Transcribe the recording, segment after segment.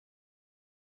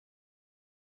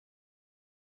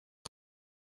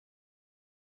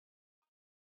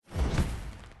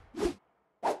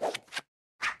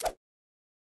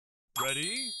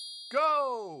Ready,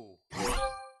 go!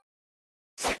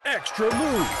 Extra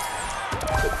move!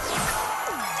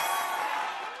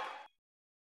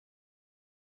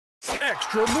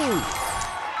 Extra move!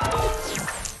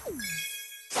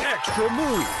 Extra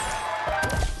move!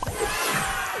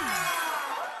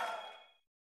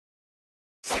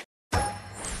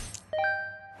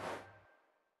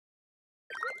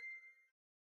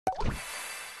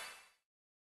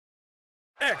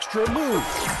 Extra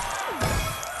move!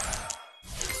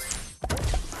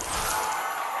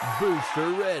 Booster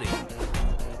ready.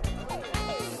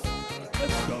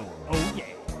 Let's go. Oh, yeah.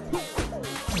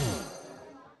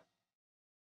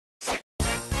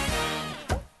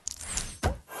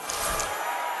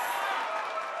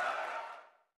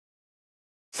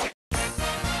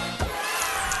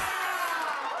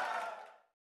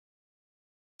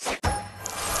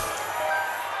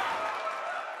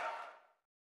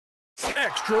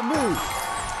 Extra move!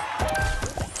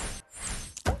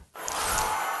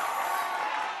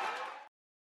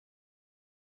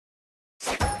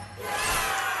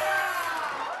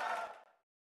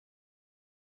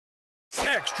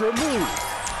 Extra move!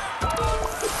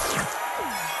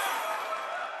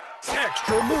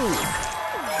 Extra move!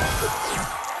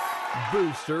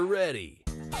 Booster ready.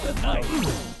 Nice.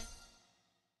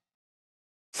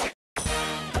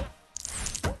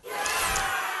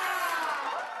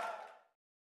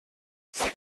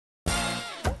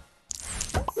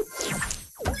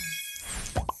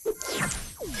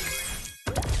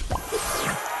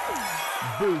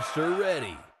 Booster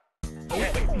ready.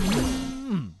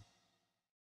 Mm.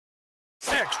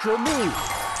 Extra move!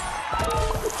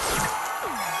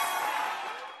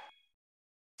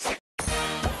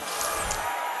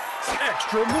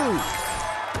 Extra move!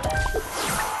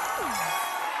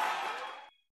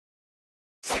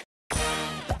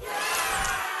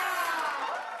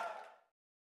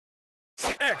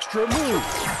 Extra move!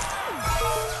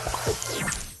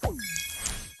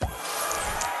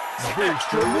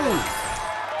 Extra move!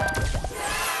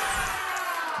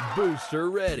 Booster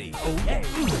ready. Oh, yeah.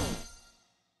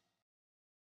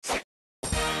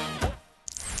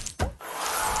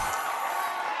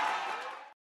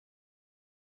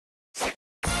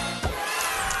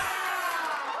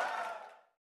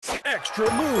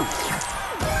 Extra move!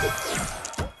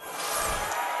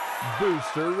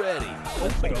 Booster ready.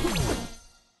 Let's go.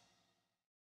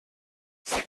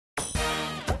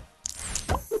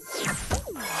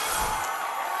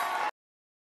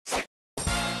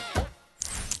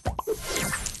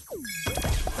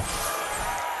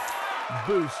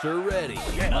 Booster ready.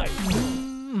 Yeah. Nice.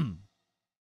 Mm.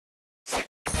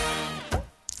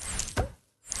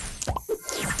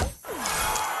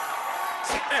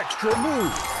 Extra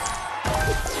move!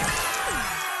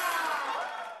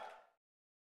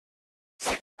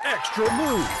 Extra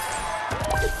move!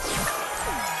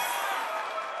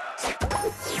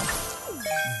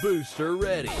 Booster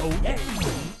ready. Oh, yeah.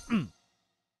 Mm.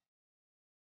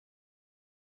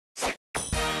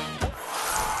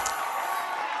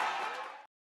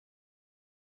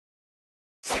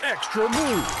 Extra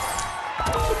move!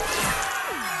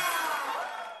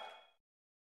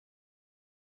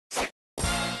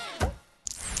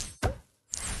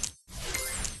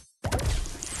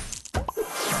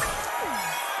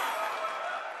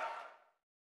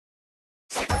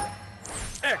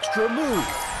 Extra move!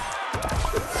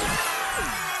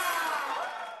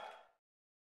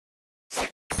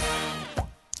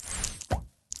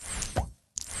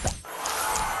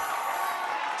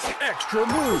 Extra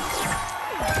move!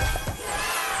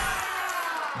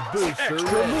 Booster Extra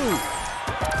ready. move.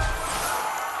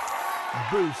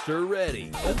 Booster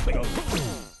ready. Let's go.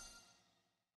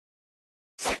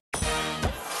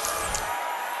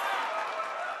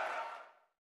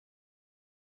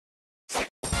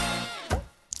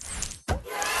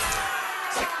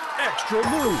 Extra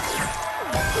move!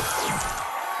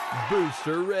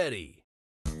 Booster ready.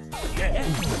 Yeah.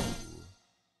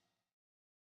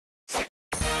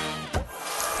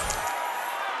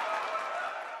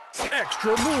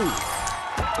 Extra move!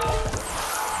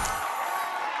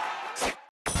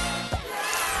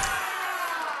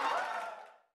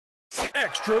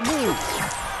 Extra move!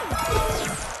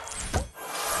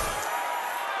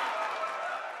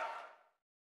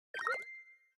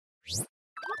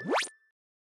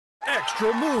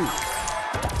 Extra move!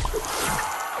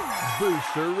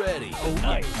 Booster ready. Oh,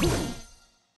 nice.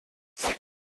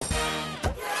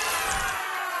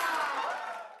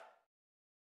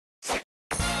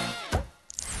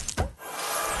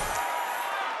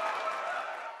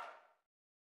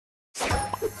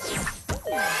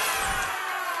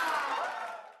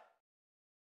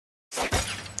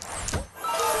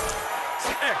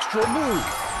 Extra move!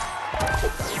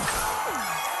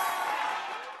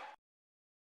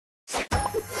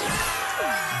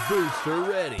 Booster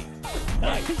ready.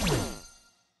 Nice.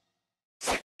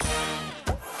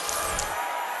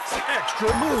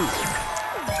 Extra move.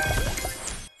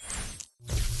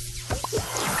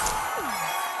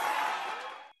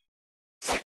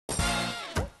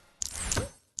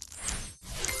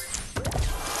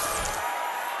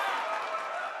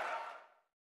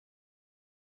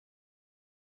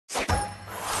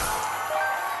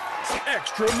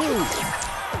 Extra move.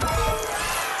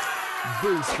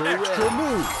 Booster extra ready.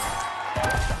 Move.